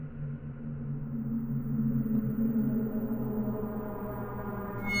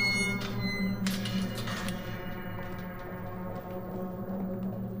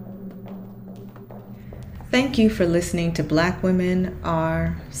Thank you for listening to Black Women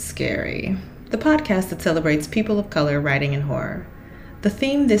Are Scary, the podcast that celebrates people of color writing in horror. The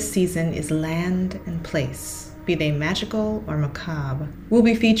theme this season is land and place, be they magical or macabre. We'll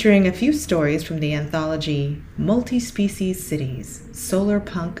be featuring a few stories from the anthology Multi-Species Cities, Solar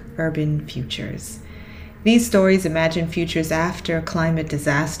Punk Urban Futures. These stories imagine futures after climate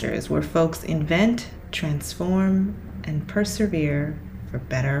disasters where folks invent, transform, and persevere for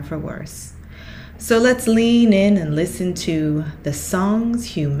better or for worse. So let's lean in and listen to The Songs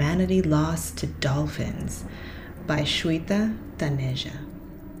Humanity Lost to Dolphins by Shweta Taneja.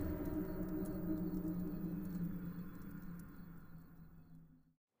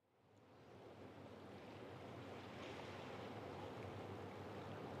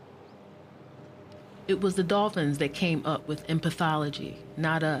 It was the dolphins that came up with empathology,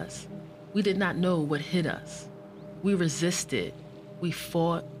 not us. We did not know what hit us. We resisted, we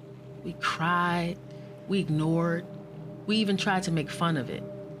fought, we cried, we ignored, we even tried to make fun of it.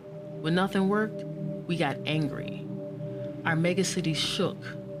 When nothing worked, we got angry. Our megacities shook,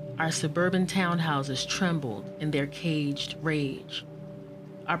 our suburban townhouses trembled in their caged rage.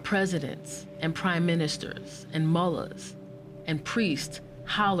 Our presidents and prime ministers and mullahs and priests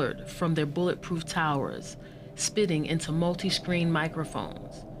hollered from their bulletproof towers, spitting into multi-screen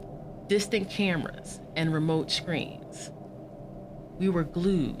microphones, distant cameras, and remote screens. We were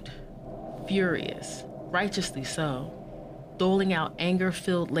glued, furious, righteously so, doling out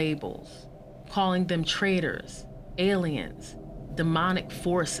anger-filled labels, calling them traitors, aliens, demonic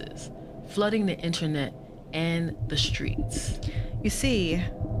forces, flooding the internet and the streets. You see,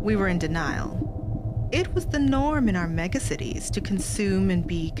 we were in denial. It was the norm in our megacities to consume and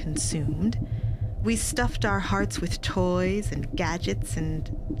be consumed. We stuffed our hearts with toys and gadgets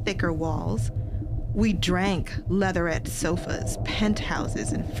and thicker walls. We drank leatherette sofas,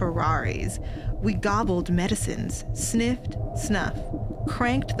 penthouses, and Ferraris. We gobbled medicines, sniffed, snuffed,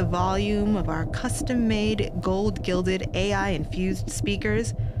 cranked the volume of our custom-made, gold-gilded, AI-infused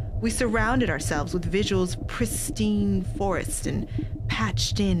speakers. We surrounded ourselves with visuals of pristine forests and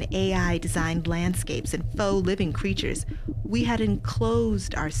patched-in AI-designed landscapes and faux living creatures. We had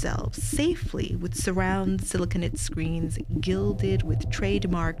enclosed ourselves safely with surround siliconate screens gilded with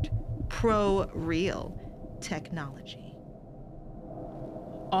trademarked pro-real technology.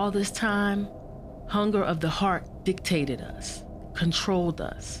 All this time, hunger of the heart dictated us, controlled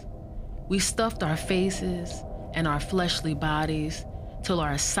us. We stuffed our faces and our fleshly bodies till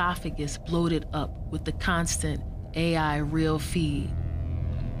our esophagus bloated up with the constant AI real feed,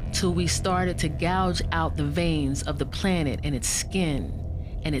 till we started to gouge out the veins of the planet and its skin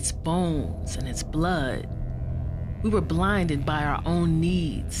and its bones and its blood. We were blinded by our own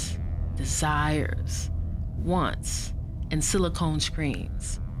needs, desires, wants, and silicone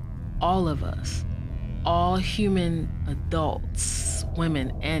screens. All of us, all human adults,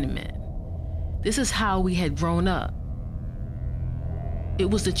 women and men. This is how we had grown up. It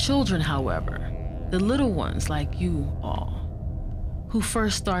was the children, however, the little ones like you all, who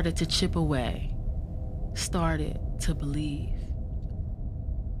first started to chip away, started to believe.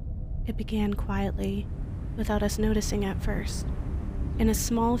 It began quietly, without us noticing at first, in a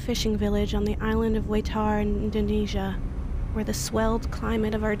small fishing village on the island of Wetar in Indonesia, where the swelled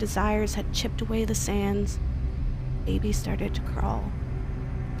climate of our desires had chipped away the sands. Babies started to crawl.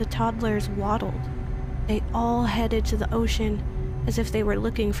 The toddlers waddled. They all headed to the ocean as if they were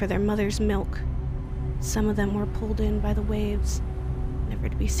looking for their mother's milk. Some of them were pulled in by the waves, never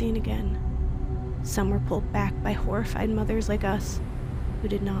to be seen again. Some were pulled back by horrified mothers like us, who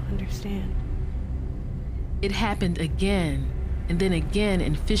did not understand. It happened again, and then again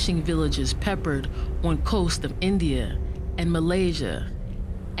in fishing villages peppered on coast of India and Malaysia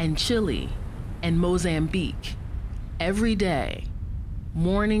and Chile and Mozambique. Every day,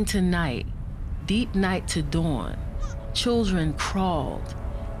 morning to night, deep night to dawn, children crawled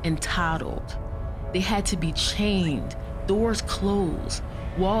and toddled. They had to be chained, doors closed,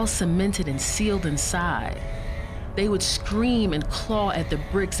 walls cemented and sealed inside. They would scream and claw at the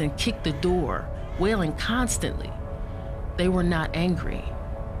bricks and kick the door, wailing constantly. They were not angry.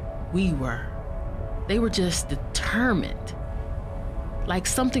 We were. They were just determined. Like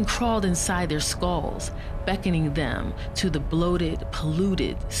something crawled inside their skulls, beckoning them to the bloated,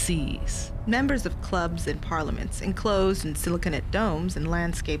 polluted seas. Members of clubs and parliaments enclosed in siliconate domes and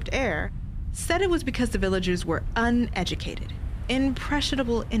landscaped air said it was because the villagers were uneducated,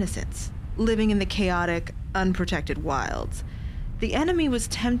 impressionable innocents, living in the chaotic, unprotected wilds. The enemy was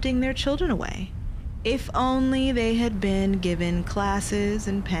tempting their children away. If only they had been given classes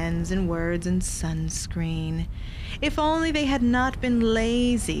and pens and words and sunscreen. If only they had not been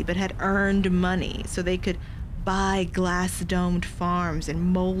lazy but had earned money so they could buy glass-domed farms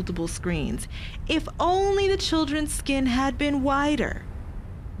and moldable screens. If only the children's skin had been whiter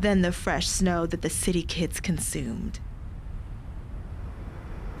than the fresh snow that the city kids consumed.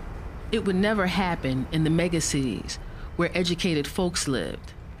 It would never happen in the megacities where educated folks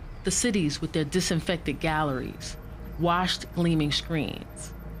lived. The cities with their disinfected galleries, washed gleaming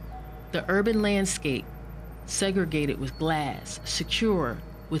screens. The urban landscape, segregated with glass, secure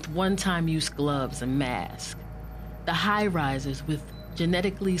with one-time use gloves and masks. The high-rises with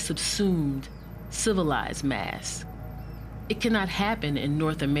genetically subsumed, civilized masks. It cannot happen in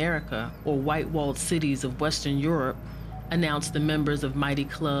North America or white-walled cities of Western Europe, announced the members of mighty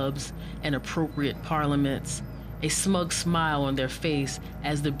clubs and appropriate parliaments, a smug smile on their face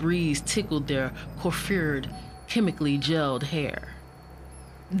as the breeze tickled their coiffured, chemically gelled hair.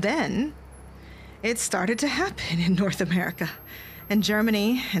 Then, it started to happen in North America, and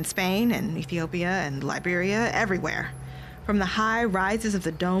Germany, and Spain, and Ethiopia, and Liberia, everywhere. From the high rises of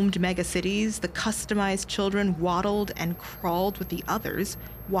the domed megacities, the customized children waddled and crawled with the others,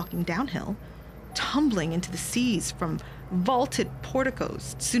 walking downhill, tumbling into the seas from vaulted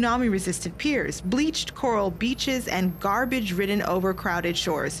porticos, tsunami-resistant piers, bleached coral beaches, and garbage-ridden overcrowded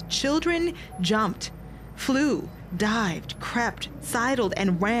shores. Children jumped, flew, dived, crept, sidled,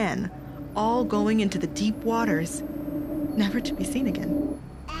 and ran, all going into the deep waters, never to be seen again.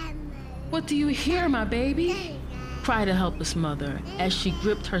 "What do you hear, my baby?" cried a helpless mother as she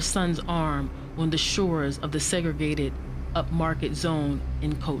gripped her son's arm on the shores of the segregated upmarket zone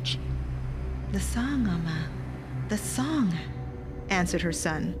in Kochi. "The song, Amma. The song," answered her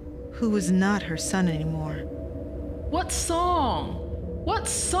son, who was not her son anymore. "What song? What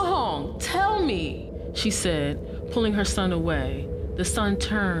song? Tell me," she said, pulling her son away. The son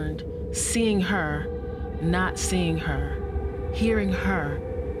turned, seeing her, not seeing her, hearing her,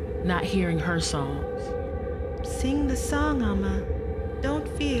 not hearing her songs. "Sing the song, Amma. Don't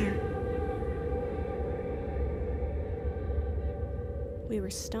fear." We were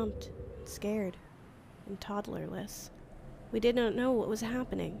stumped, scared, and toddlerless. We did not know what was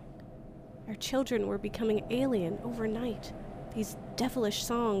happening. Our children were becoming alien overnight, these devilish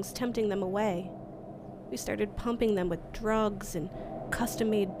songs tempting them away. We started pumping them with drugs and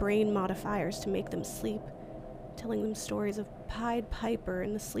custom-made brain modifiers to make them sleep, telling them stories of Pied Piper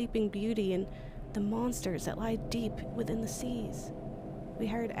and the Sleeping Beauty and the monsters that lie deep within the seas. We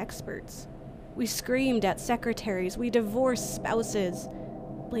hired experts. We screamed at secretaries. We divorced spouses,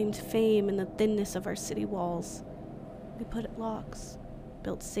 blamed fame and the thinness of our city walls. We put locks,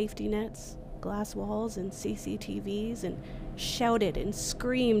 built safety nets, glass walls, and CCTVs, and shouted and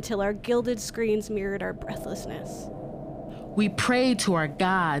screamed till our gilded screens mirrored our breathlessness. We prayed to our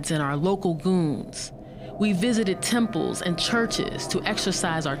gods and our local goons. We visited temples and churches to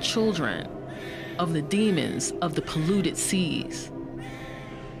exorcise our children of the demons of the polluted seas.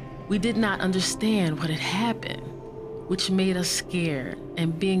 We did not understand what had happened, which made us scared,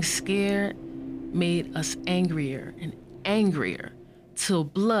 and being scared made us angrier and angrier till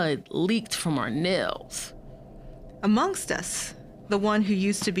blood leaked from our nails. Amongst us, the one who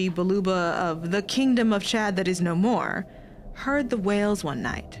used to be Baluba of the kingdom of Chad that is no more, heard the wails one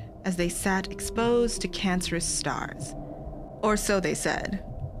night as they sat exposed to cancerous stars. Or so they said.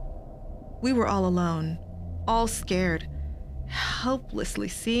 We were all alone, all scared, helplessly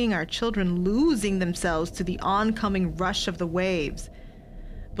seeing our children losing themselves to the oncoming rush of the waves.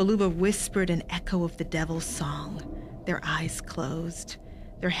 Baluba whispered an echo of the devil's song, their eyes closed,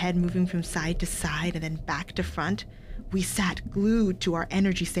 their head moving from side to side and then back to front. We sat glued to our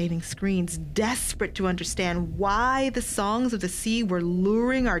energy-saving screens, desperate to understand why the songs of the sea were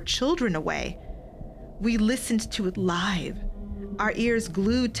luring our children away. We listened to it live, our ears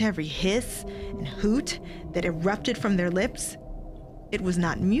glued to every hiss and hoot that erupted from their lips. It was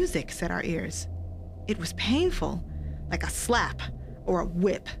not music, said our ears. It was painful, like a slap or a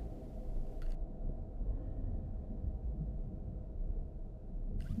whip.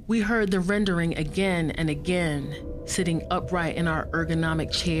 We heard the rendering again and again, sitting upright in our ergonomic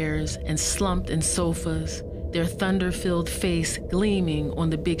chairs and slumped in sofas, their thunder-filled face gleaming on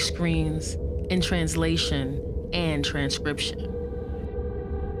the big screens in translation and transcription.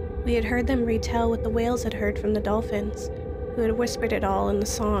 We had heard them retell what the whales had heard from the dolphins, who had whispered it all in the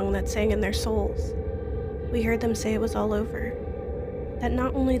song that sang in their souls. We heard them say it was all over, that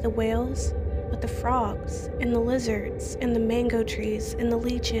not only the whales, but the frogs, and the lizards, and the mango trees, and the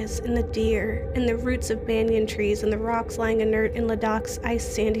leeches, and the deer, and the roots of banyan trees, and the rocks lying inert in Ladakh's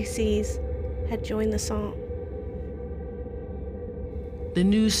ice-sandy seas had joined the song. The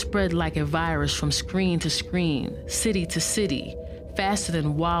news spread like a virus from screen to screen, city to city, faster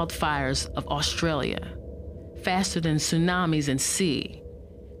than wildfires of Australia, faster than tsunamis in sea,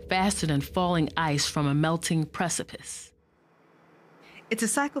 faster than falling ice from a melting precipice. It's a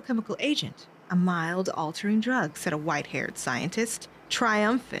psychochemical agent, a mild-altering drug, said a white-haired scientist,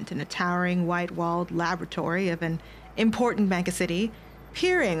 triumphant in a towering white-walled laboratory of an important megacity,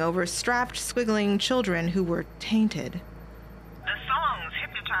 peering over strapped, squiggling children who were tainted. The songs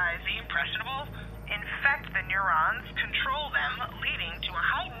hypnotize the impressionable, infect the neurons, control them, leading to a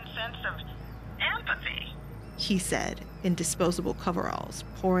heightened sense of empathy, he said in disposable coveralls,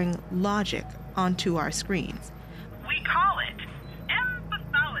 pouring logic onto our screens. We call it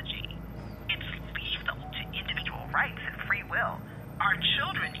empathology. It's lethal to individual rights and free will. Our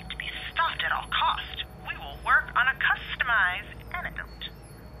children need to be stopped at all cost. We will work on a customized antidote.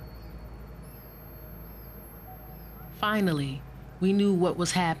 Finally, we knew what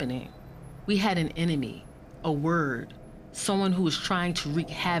was happening. We had an enemy, a word, someone who was trying to wreak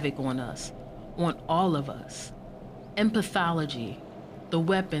havoc on us, on all of us. Empathology, the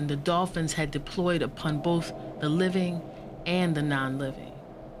weapon the dolphins had deployed upon both the living and the non-living.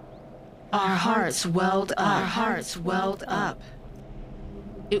 Our hearts welled up.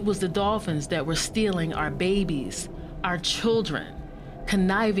 It was the dolphins that were stealing our babies, our children,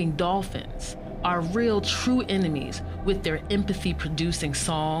 conniving dolphins, our real true enemies with their empathy-producing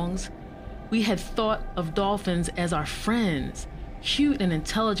songs. We had thought of dolphins as our friends, cute and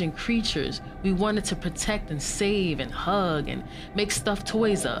intelligent creatures we wanted to protect and save and hug and make stuffed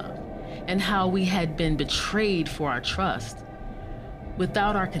toys of, and how we had been betrayed for our trust.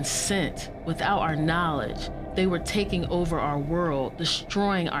 Without our consent, without our knowledge, they were taking over our world,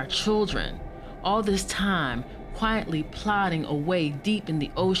 destroying our children. All this time, quietly plotting away deep in the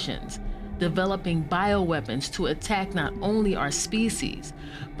oceans, developing bioweapons to attack not only our species,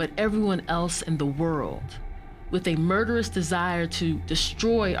 but everyone else in the world, with a murderous desire to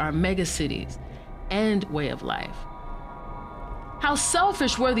destroy our megacities and way of life. How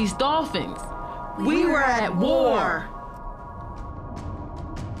selfish were these dolphins? We were at war.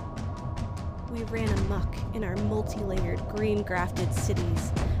 We ran amok in our multi-layered, green-grafted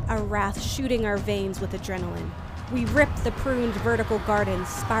cities, our wrath shooting our veins with adrenaline. We ripped the pruned vertical gardens,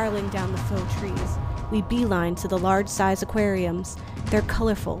 spiraling down the faux trees. We beelined to the large-size aquariums, their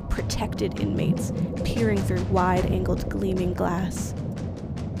colorful, protected inmates, peering through wide-angled, gleaming glass.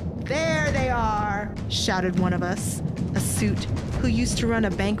 There they are, shouted one of us, a suit who used to run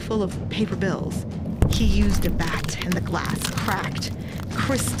a bank full of paper bills. He used a bat, and the glass cracked.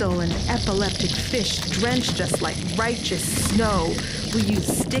 Crystal and epileptic fish drenched us like righteous snow. We used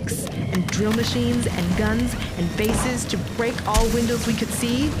sticks and drill machines and guns and bases to break all windows we could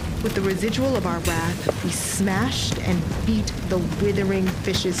see. With the residual of our wrath, we smashed and beat the withering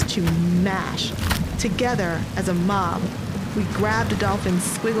fishes to mash. Together, as a mob, we grabbed a dolphin's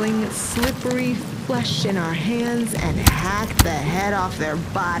squiggling, slippery flesh in our hands and hacked the head off their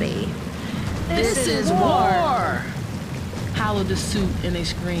body. This is war! Howled the suit in a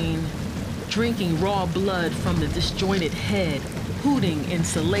screen, drinking raw blood from the disjointed head, hooting in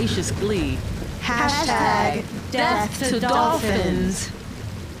salacious glee. Hashtag death to dolphins.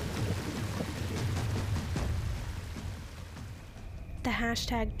 The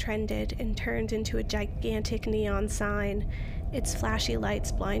hashtag trended and turned into a gigantic neon sign, its flashy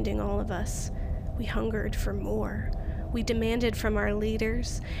lights blinding all of us. We hungered for more. We demanded from our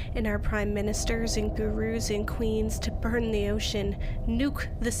leaders and our prime ministers and gurus and queens to burn the ocean, nuke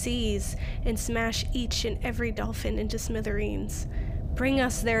the seas, and smash each and every dolphin into smithereens. Bring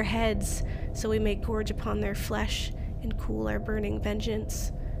us their heads so we may gorge upon their flesh and cool our burning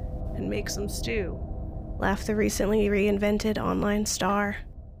vengeance. And make some stew, laughed the recently reinvented online star.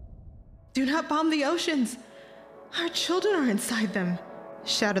 Do not bomb the oceans. Our children are inside them,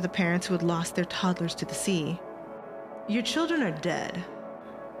 shouted the parents who had lost their toddlers to the sea. Your children are dead,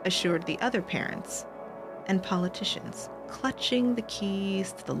 assured the other parents and politicians, clutching the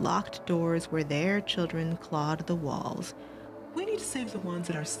keys to the locked doors where their children clawed the walls. We need to save the ones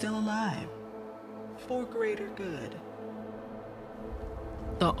that are still alive, for greater good.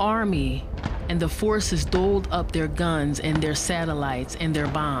 The army and the forces doled up their guns and their satellites and their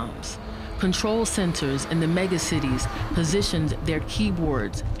bombs. Control centers in the megacities positioned their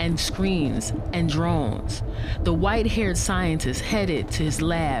keyboards and screens and drones. The white-haired scientist headed to his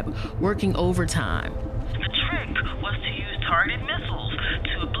lab, working overtime. The trick was to use targeted missiles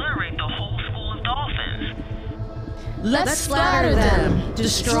to obliterate the whole school of dolphins. Let's splatter them!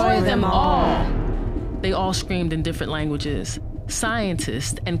 Destroy them all! They all screamed in different languages.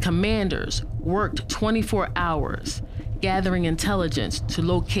 Scientists and commanders worked 24 hours, gathering intelligence to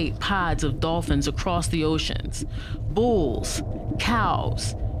locate pods of dolphins across the oceans. Bulls,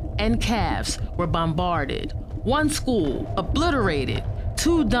 cows, and calves were bombarded. 1 school obliterated,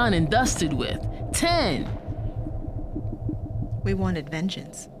 2 done and dusted with, 10. We wanted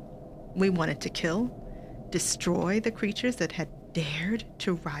vengeance. We wanted to kill, destroy the creatures that had dared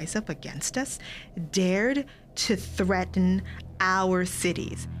to rise up against us, dared to threaten our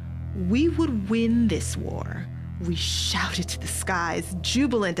cities. We would win this war. We shouted to the skies,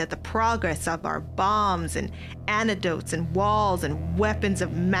 jubilant at the progress of our bombs and antidotes and walls and weapons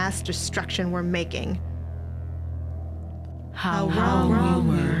of mass destruction we're making. How wrong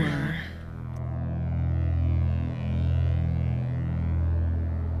we were.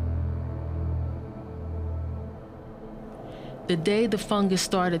 The day the fungus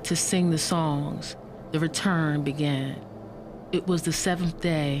started to sing the songs, the return began. It was the 7th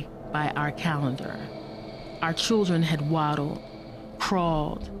day by our calendar. Our children had waddled,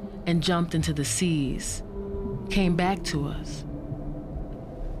 crawled, and jumped into the seas, came back to us.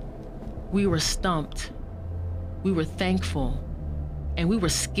 We were stumped, we were thankful, and we were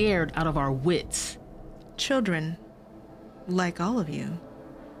scared out of our wits. Children, like all of you,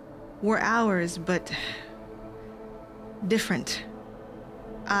 were ours, but different.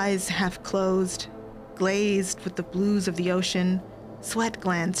 Eyes half closed, glazed with the blues of the ocean, sweat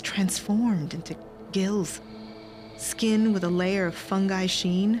glands transformed into gills, skin with a layer of fungi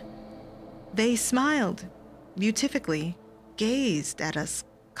sheen. They smiled, beatifically, gazed at us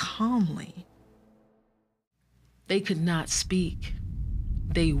calmly. They could not speak.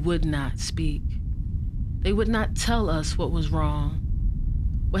 They would not speak. They would not tell us what was wrong,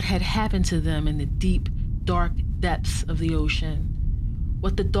 what had happened to them in the deep, dark depths of the ocean,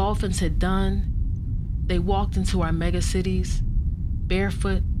 what the dolphins had done. They walked into our megacities,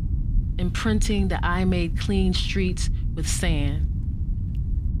 barefoot, imprinting the I-made clean streets with sand.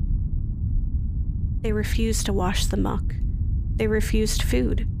 They refused to wash the muck. They refused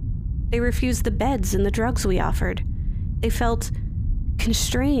food. They refused the beds and the drugs we offered. They felt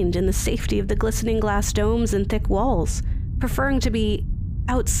constrained in the safety of the glistening glass domes and thick walls, preferring to be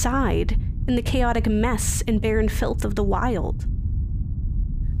outside in the chaotic mess and barren filth of the wild.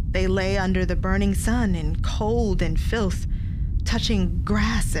 They lay under the burning sun in cold and filth, touching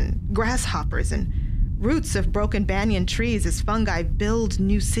grass and grasshoppers and roots of broken banyan trees as fungi build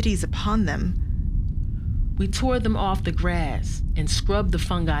new cities upon them. We tore them off the grass and scrubbed the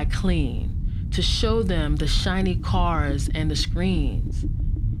fungi clean to show them the shiny cars and the screens.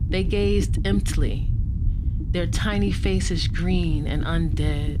 They gazed emptily, their tiny faces green and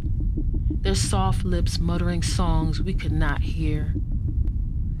undead, their soft lips muttering songs we could not hear.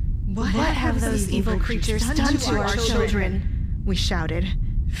 What have those evil creatures done to our children? We shouted,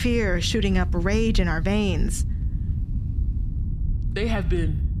 fear shooting up rage in our veins. They have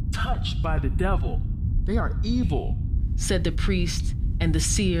been touched by the devil. They are evil, said the priests and the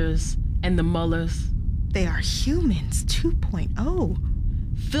seers and the mullahs. They are humans 2.0.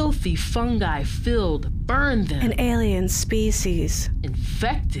 Filthy fungi filled, burned them. An alien species.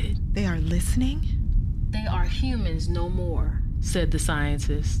 Infected. They are listening? They are humans no more, said the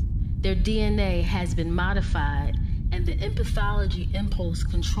scientists. Their DNA has been modified, and the empathology impulse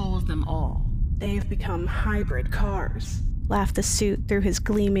controls them all. They have become hybrid cars, laughed the suit through his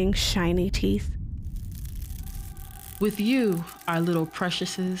gleaming, shiny teeth. With you, our little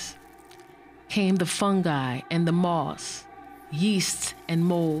preciouses, came the fungi and the moss, yeasts and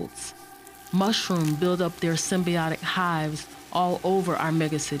molds. Mushroom build up their symbiotic hives all over our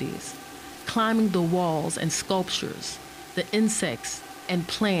megacities, climbing the walls and sculptures, the insects and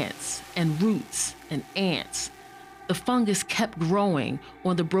plants and roots and ants. The fungus kept growing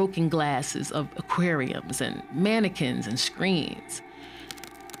on the broken glasses of aquariums and mannequins and screens.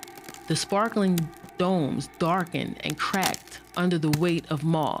 The sparkling domes darkened and cracked under the weight of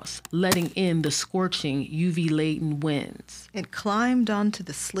moss, letting in the scorching UV-laden winds. It climbed onto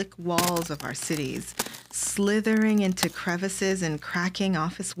the slick walls of our cities, slithering into crevices and cracking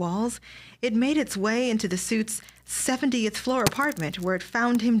office walls. It made its way into the suit's 70th floor apartment, where it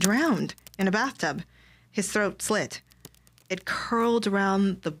found him drowned in a bathtub, his throat slit. It curled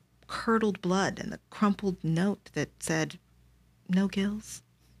around the curdled blood and the crumpled note that said, "No gills."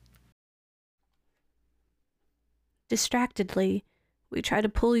 Distractedly, we tried to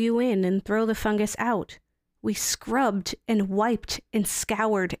pull you in and throw the fungus out. We scrubbed and wiped and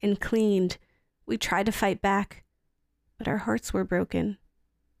scoured and cleaned. We tried to fight back, but our hearts were broken.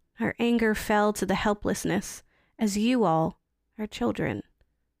 Our anger fell to the helplessness as you all, our children,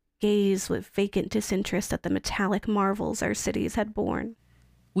 gaze with vacant disinterest at the metallic marvels our cities had borne.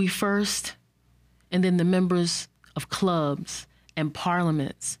 We first, and then the members of clubs and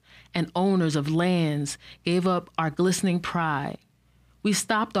parliaments and owners of lands gave up our glistening pride. We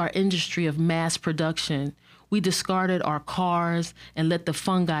stopped our industry of mass production. We discarded our cars and let the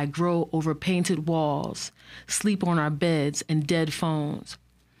fungi grow over painted walls, sleep on our beds and dead phones.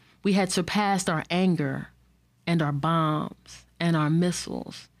 We had surpassed our anger and our bombs and our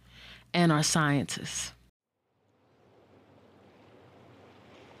missiles and our scientists.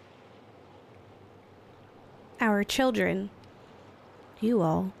 Our children, you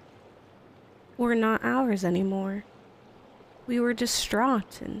all, were not ours anymore. We were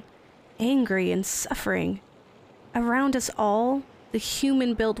distraught and angry and suffering. Around us all, the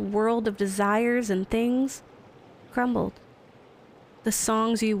human-built world of desires and things crumbled. The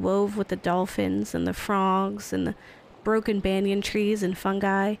songs you wove with the dolphins and the frogs and the broken banyan trees and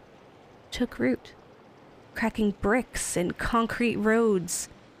fungi took root, cracking bricks and concrete roads,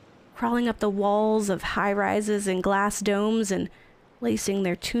 crawling up the walls of high-rises and glass domes and lacing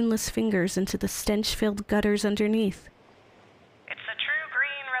their tuneless fingers into the stench-filled gutters underneath. It's a true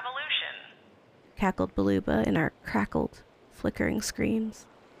green revolution, cackled Beluba in our crackled, flickering screens.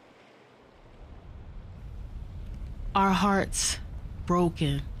 Our hearts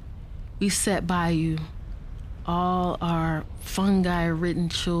broken. We sat by you, all our fungi-ridden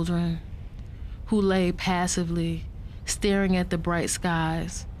children, who lay passively, staring at the bright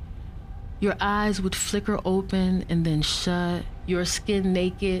skies. Your eyes would flicker open and then shut, your skin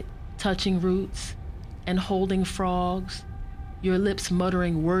naked, touching roots and holding frogs, your lips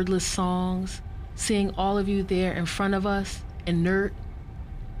muttering wordless songs, seeing all of you there in front of us, inert,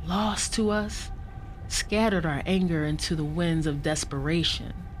 lost to us, scattered our anger into the winds of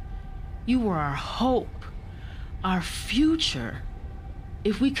desperation. You were our hope, our future.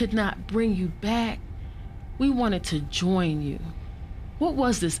 If we could not bring you back, we wanted to join you. What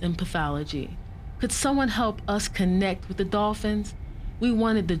was this empathology? Could someone help us connect with the dolphins? We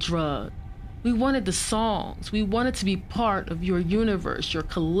wanted the drug. We wanted the songs. We wanted to be part of your universe, your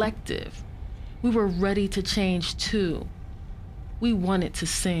collective. We were ready to change too. We wanted to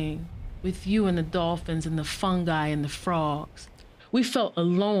sing with you and the dolphins and the fungi and the frogs. We felt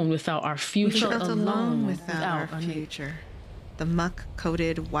alone without our future. We felt alone without our future. The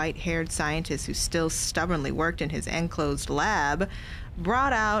muck-coated, white-haired scientist who still stubbornly worked in his enclosed lab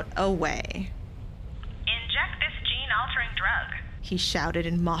brought out a way. Inject this gene-altering drug. He shouted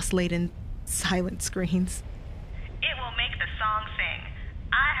in moss-laden, silent screens. It will make the song sing.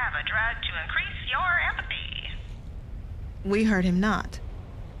 I have a drug to increase your empathy. We heard him not,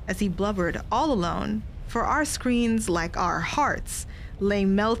 as he blubbered all alone, for our screens, like our hearts, lay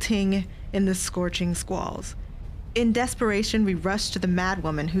melting in the scorching squalls. In desperation, we rushed to the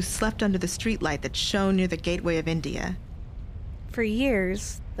madwoman who slept under the streetlight that shone near the gateway of India. For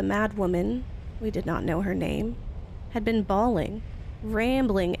years, the madwoman, we did not know her name, had been bawling,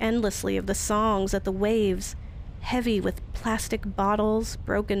 rambling endlessly of the songs that the waves, heavy with plastic bottles,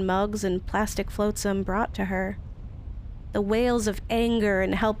 broken mugs, and plastic flotsam brought to her. The wails of anger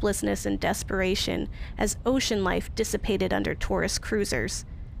and helplessness and desperation as ocean life dissipated under tourist cruisers,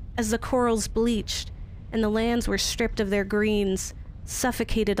 as the corals bleached and the lands were stripped of their greens,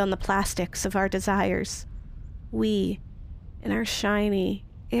 suffocated on the plastics of our desires. We, in our shiny,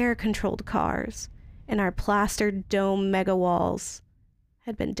 air-controlled cars, and our plastered dome mega-walls,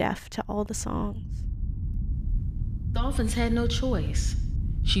 had been deaf to all the songs. Dolphins had no choice,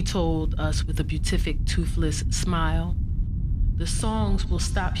 she told us with a beatific, toothless smile. The songs will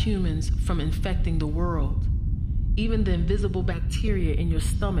stop humans from infecting the world. Even the invisible bacteria in your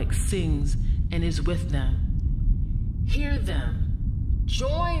stomach sings and is with them. Hear them.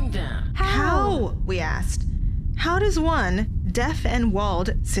 Join them. How? We asked. How does one, deaf and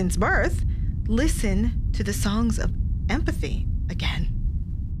walled since birth, listen to the songs of empathy again?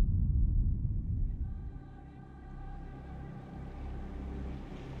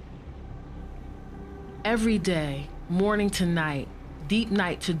 Every day, morning to night, deep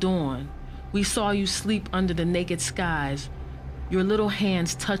night to dawn, we saw you sleep under the naked skies, your little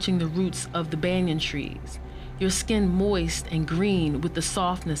hands touching the roots of the banyan trees, your skin moist and green with the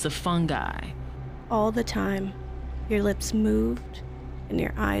softness of fungi. All the time, your lips moved and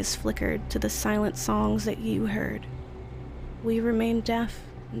your eyes flickered to the silent songs that you heard. We remained deaf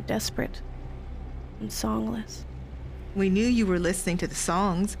and desperate and songless. We knew you were listening to the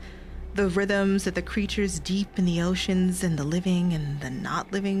songs, the rhythms that the creatures deep in the oceans and the living and the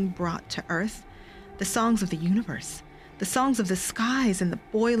not living brought to Earth, the songs of the universe, the songs of the skies and the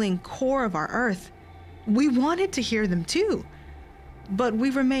boiling core of our Earth. We wanted to hear them too. But we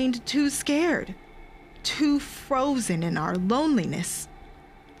remained too scared, too frozen in our loneliness.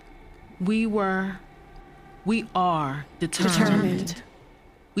 We are determined.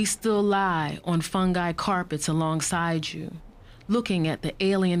 We still lie on fungi carpets alongside you, looking at the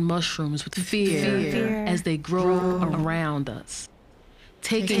alien mushrooms with fear as they grow around us,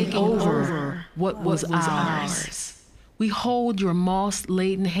 taking over what was ours. We hold your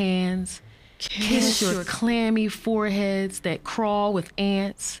moss-laden hands, kiss your clammy foreheads that crawl with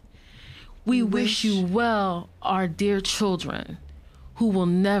ants. We wish you well, our dear children, who will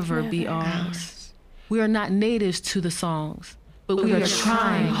never be ours. We are not natives to the songs, but we are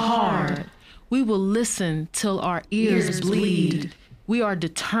trying hard. We will listen till our ears bleed. We are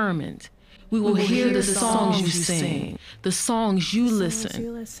determined. We will hear the songs you sing, the songs you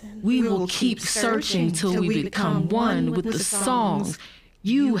listen. We will keep searching till we become one with the songs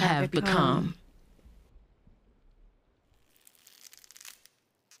you have become.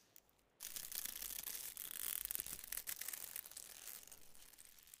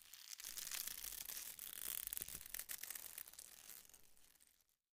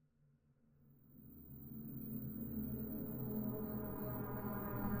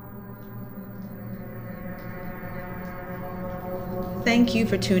 Thank you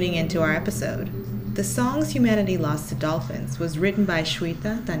for tuning into our episode. The Songs Humanity Lost to Dolphins was written by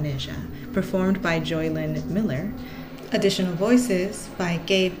Shweta Dhaneja, performed by Joylyn Miller. Additional voices by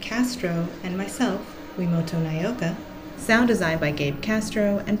Gabe Castro and myself, Wimoto Nayoka. Sound designed by Gabe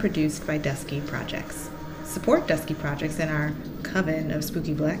Castro and produced by Dusky Projects. Support Dusky Projects and our coven of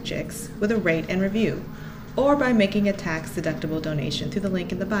spooky black chicks with a rate and review, or by making a tax-deductible donation through the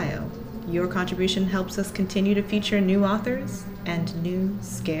link in the bio. Your contribution helps us continue to feature new authors and new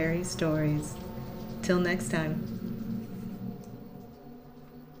scary stories. Till next time.